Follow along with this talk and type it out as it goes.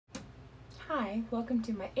Hi, welcome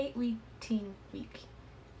to my 18 week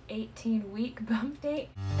bump date.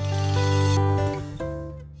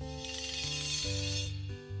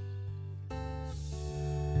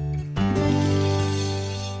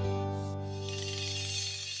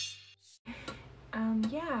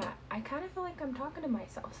 Yeah, I kind of feel like I'm talking to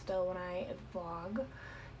myself still when I vlog,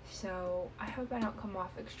 so I hope I don't come off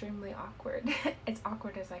extremely awkward, as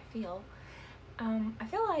awkward as I feel. I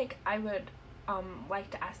feel like I would like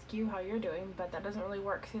to ask you how you're doing, but that doesn't really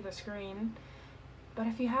work through the screen. But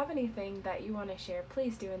if you have anything that you want to share,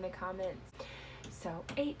 please do in the comments. So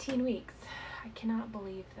 18 weeks. I cannot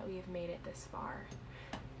believe that we have made it this far.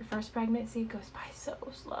 Your first pregnancy goes by so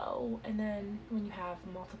slow, and then when you have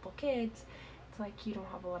multiple kids, it's like you don't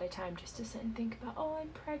have a lot of time just to sit and think about, oh, I'm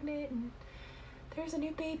pregnant and there's a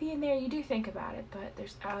new baby in there. You do think about it, but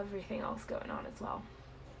there's everything else going on as well.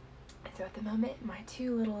 And so at the moment, my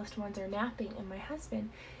two littlest ones are napping and my husband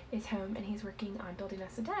is home and he's working on building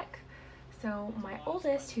us a deck. So my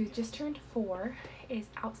oldest, who just turned 4, is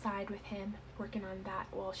outside with him working on that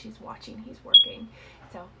while she's watching. He's working.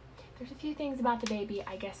 So there's a few things about the baby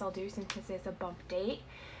I guess I'll do since this is a bump date.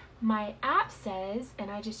 My app says, and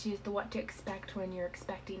I just used the what to expect when you're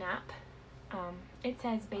expecting app, it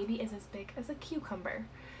says baby is as big as a cucumber.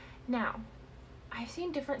 Now, I've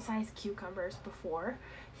seen different sized cucumbers before,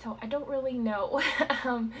 so I don't really know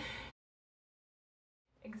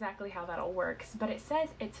exactly how that all works, but it says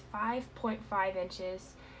it's 5.5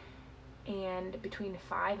 inches and between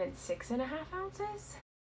 5 and 6.5 ounces.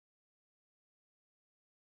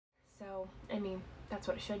 So, I mean, that's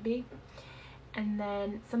what it should be. And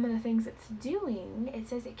then some of the things it's doing, it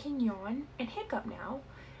says it can yawn and hiccup now,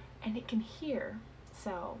 and it can hear.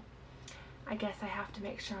 So, I guess I have to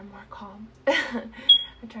make sure I'm more calm. I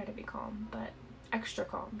try to be calm, but extra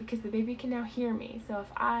calm, because the baby can now hear me. So if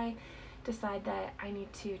I decide that I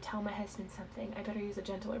need to tell my husband something, I better use a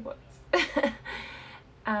gentler voice.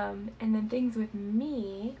 And then things with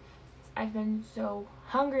me, I've been so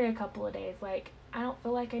hungry a couple of days. Like, I don't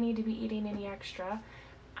feel like I need to be eating any extra.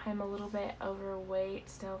 I'm a little bit overweight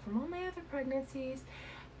still from all my other pregnancies,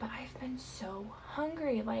 but I've been so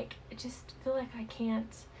hungry. Like, I just feel like I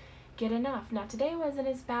can't get enough. Now today wasn't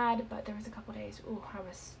as bad, but there was a couple days, ooh, I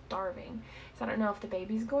was starving. So I don't know if the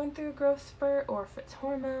baby's going through a growth spurt or if it's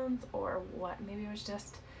hormones or what. Maybe it was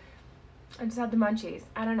just, I just had the munchies.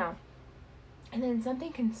 I don't know. And then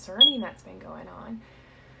something concerning that's been going on.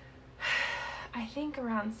 I think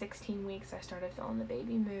around 16 weeks I started feeling the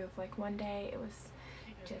baby move. Like one day it was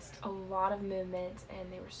just a lot of movement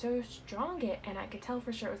and they were so strong, and I could tell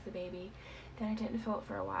for sure it was the baby. Then I didn't feel it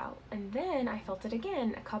for a while, and then I felt it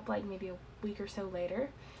again a couple, like maybe a week or so later,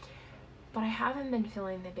 but I haven't been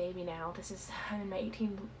feeling the baby now. I'm in my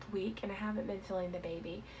 18th week and I haven't been feeling the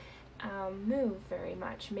baby move very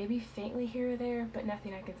much, maybe faintly here or there, but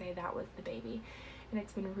nothing I can say that was the baby. And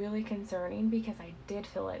it's been really concerning because I did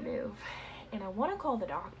feel it move, and I want to call the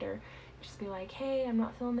doctor, just be like, hey, I'm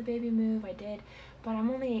not feeling the baby move. I did, but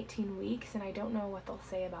I'm only 18 weeks and I don't know what they'll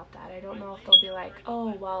say about that. I don't know if they'll be like,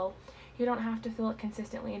 oh, well, you don't have to feel it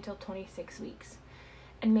consistently until 26 weeks.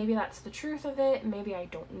 And maybe that's the truth of it. Maybe I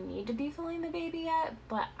don't need to be feeling the baby yet,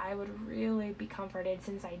 but I would really be comforted,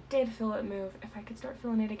 since I did feel it move, if I could start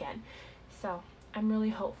feeling it again. So I'm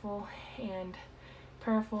really hopeful and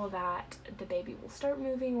prayerful that the baby will start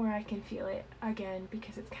moving where I can feel it again,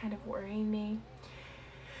 because it's kind of worrying me.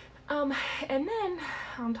 And then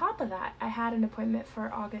on top of that, I had an appointment for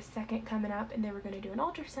August 2nd coming up, and they were going to do an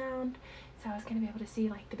ultrasound, so I was going to be able to see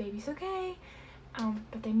like the baby's okay.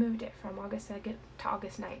 But they moved it from August 2nd to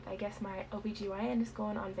August 9th. I guess my OBGYN is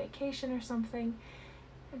going on vacation or something,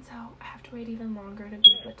 and so I have to wait even longer to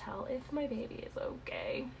be able to tell if my baby is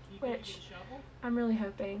okay, which I'm really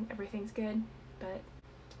hoping everything's good, but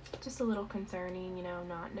just a little concerning, you know,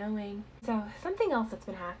 not knowing. So something else that's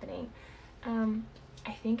been happening,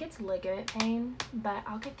 I think it's ligament pain, but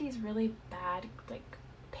I'll get these really bad like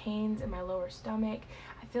pains in my lower stomach.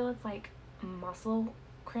 I feel it's like muscle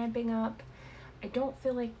cramping up. I don't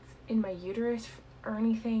feel like it's in my uterus or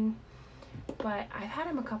anything, but I've had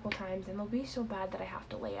them a couple times and they'll be so bad that I have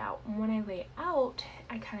to lay out. And when I lay out,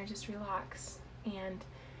 I kind of just relax. And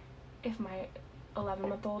if my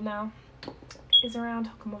 11-month-old now is around,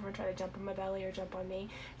 he'll come over and try to jump on my belly or jump on me.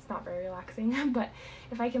 It's not very relaxing, but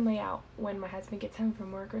if I can lay out when my husband gets home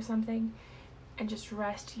from work or something and just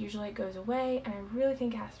rest, usually it goes away. And I really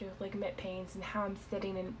think it has to do with ligament pains and how I'm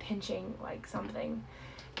sitting and pinching like something,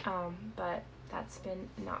 but that's been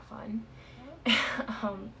not fun.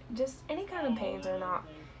 Just any kind of pains are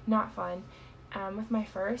not fun. With my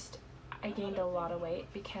first, I gained a lot of weight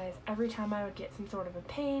because every time I would get some sort of a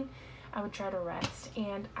pain, I would try to rest.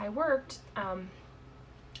 And I worked while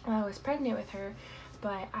I was pregnant with her,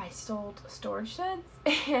 but I sold storage sheds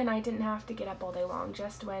and I didn't have to get up all day long,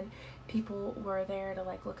 just when people were there to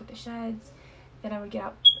like look at the sheds. Then I would get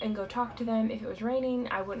up and go talk to them. If it was raining,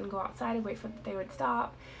 I wouldn't go outside. I'd wait for they would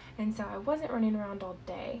stop. And so I wasn't running around all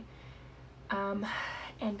day.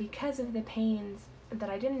 And because of the pains that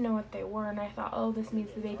I didn't know what they were, and I thought, oh, this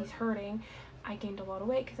means the baby's hurting, I gained a lot of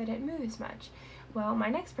weight because I didn't move as much. Well, my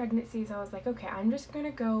next pregnancies, I was like, okay, I'm just going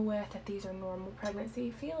to go with that these are normal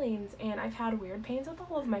pregnancy feelings. And I've had weird pains with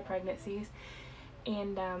all of my pregnancies.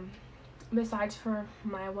 And besides for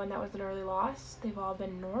my one that was an early loss, they've all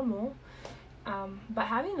been normal. But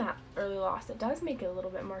having that early loss, it does make it a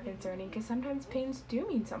little bit more concerning because sometimes pains do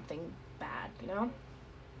mean something bad, you know?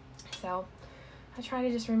 So I try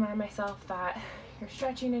to just remind myself that you're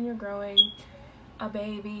stretching and you're growing a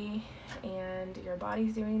baby and your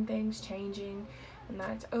body's doing things, changing, and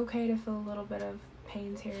that it's okay to feel a little bit of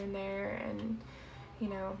pains here and there. And, you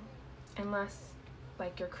know, unless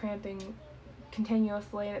like you're cramping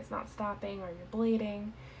continuously and it's not stopping or you're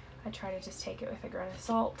bleeding, I try to just take it with a grain of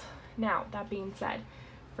salt. Now, that being said,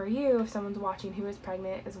 for you, if someone's watching who is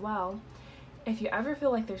pregnant as well, if you ever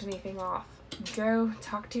feel like there's anything off, go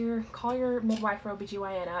call your midwife or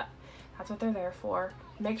OBGYN up. That's what they're there for.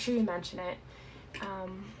 Make sure you mention it.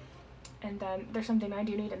 And then there's something I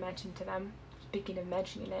do need to mention to them, speaking of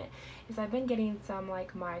mentioning it, is I've been getting some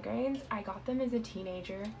like migraines. I got them as a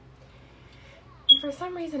teenager, and for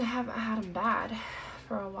some reason I haven't had them bad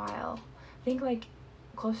for a while. I think like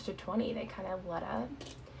close to 20 they kind of let up.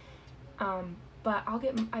 But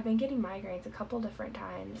I've been getting migraines a couple different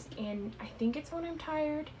times, and I think it's when I'm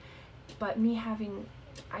tired, but me having,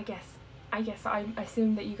 I guess I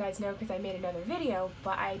assume that you guys know because I made another video,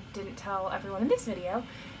 but I didn't tell everyone in this video.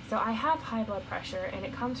 So I have high blood pressure, and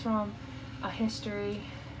it comes from a history.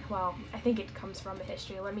 Well, I think it comes from a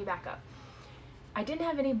history. Let me back up. I didn't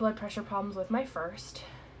have any blood pressure problems with my first.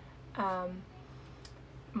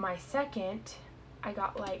 My second, I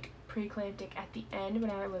got like preeclamptic at the end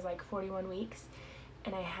when I was like 41 weeks,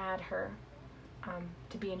 and I had her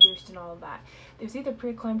to be induced and all of that. It was either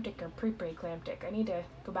preeclamptic or pre-preeclamptic. I need to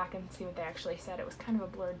go back and see what they actually said. It was kind of a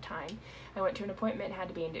blurred time. I went to an appointment and had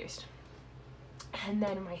to be induced. And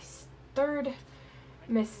then my third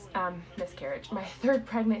miscarriage, my third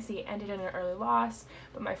pregnancy ended in an early loss,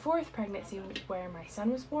 but my fourth pregnancy, where my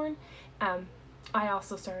son was born, I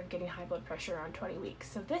also started getting high blood pressure around 20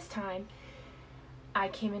 weeks. So this time, I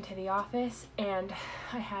came into the office and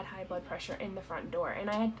I had high blood pressure in the front door, and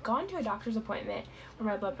I had gone to a doctor's appointment where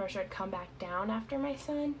my blood pressure had come back down after my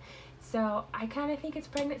son. So I kind of think it's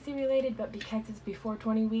pregnancy related, but because it's before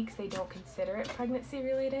 20 weeks, they don't consider it pregnancy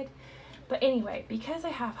related. But anyway, because I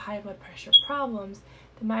have high blood pressure problems,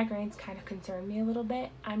 the migraines kind of concern me a little bit.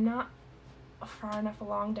 I'm not far enough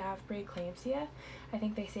along to have preeclampsia. I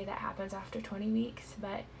think they say that happens after 20 weeks,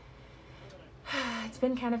 but it's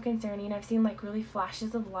been kind of concerning. I've seen like really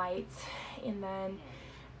flashes of lights, and then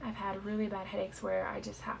I've had really bad headaches where I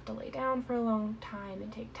just have to lay down for a long time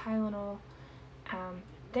and take Tylenol.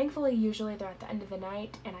 Thankfully, usually they're at the end of the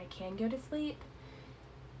night and I can go to sleep.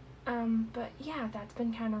 But yeah, that's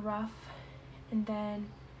been kind of rough. And then,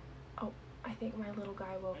 oh, I think my little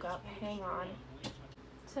guy woke up. Hang on.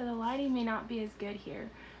 So the lighting may not be as good here,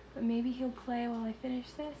 but maybe he'll play while I finish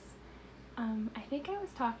this. I think I was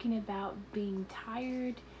talking about being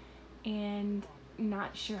tired and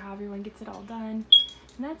not sure how everyone gets it all done.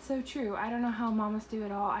 And that's so true. I don't know how mamas do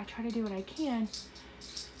it all. I try to do what I can, and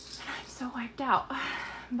I'm so wiped out.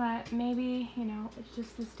 But maybe, you know, it's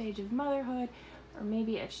just the stage of motherhood, or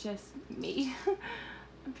maybe it's just me.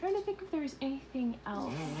 I'm trying to think if there was anything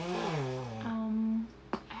else.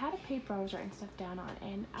 I had a paper I was writing stuff down on,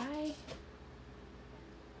 and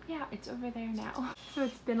yeah, it's over there now. So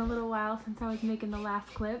it's been a little while since I was making the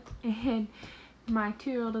last clip, and my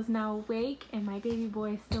 2-year-old is now awake and my baby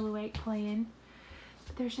boy is still awake playing.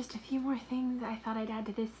 But there's just a few more things I thought I'd add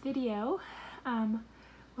to this video.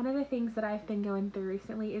 One of the things that I've been going through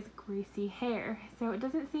recently is greasy hair. So it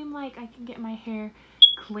doesn't seem like I can get my hair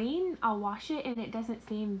clean. I'll wash it and it doesn't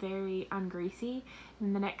seem very ungreasy,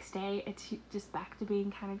 and the next day it's just back to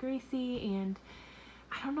being kind of greasy, and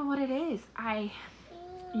I don't know what it is. I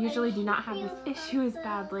usually do not have this issue as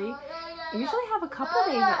badly. I usually have a couple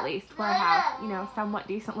days at least where I have, you know, somewhat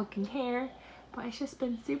decent looking hair, but it's just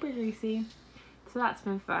been super greasy. So that's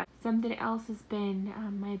been fun. Something else has been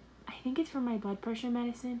I think it's from my blood pressure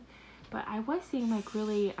medicine, but I was seeing like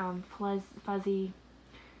really fuzzy,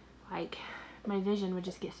 like my vision would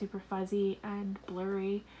just get super fuzzy and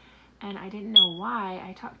blurry, and I didn't know why.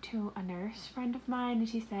 I talked to a nurse friend of mine, and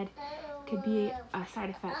she said could be a side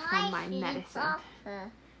effect from my medicine.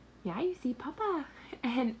 Yeah, you see Papa.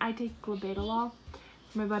 And I take labetalol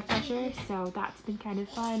for my blood pressure, so that's been kind of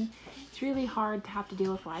fun. It's really hard to have to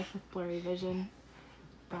deal with life with blurry vision,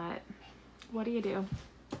 but what do you do?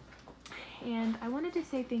 And I wanted to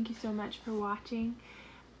say thank you so much for watching.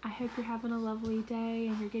 I hope you're having a lovely day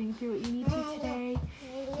and you're getting through what you need to today.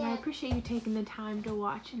 And I appreciate you taking the time to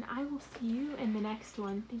watch, and I will see you in the next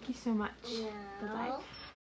one. Thank you so much. Bye-bye.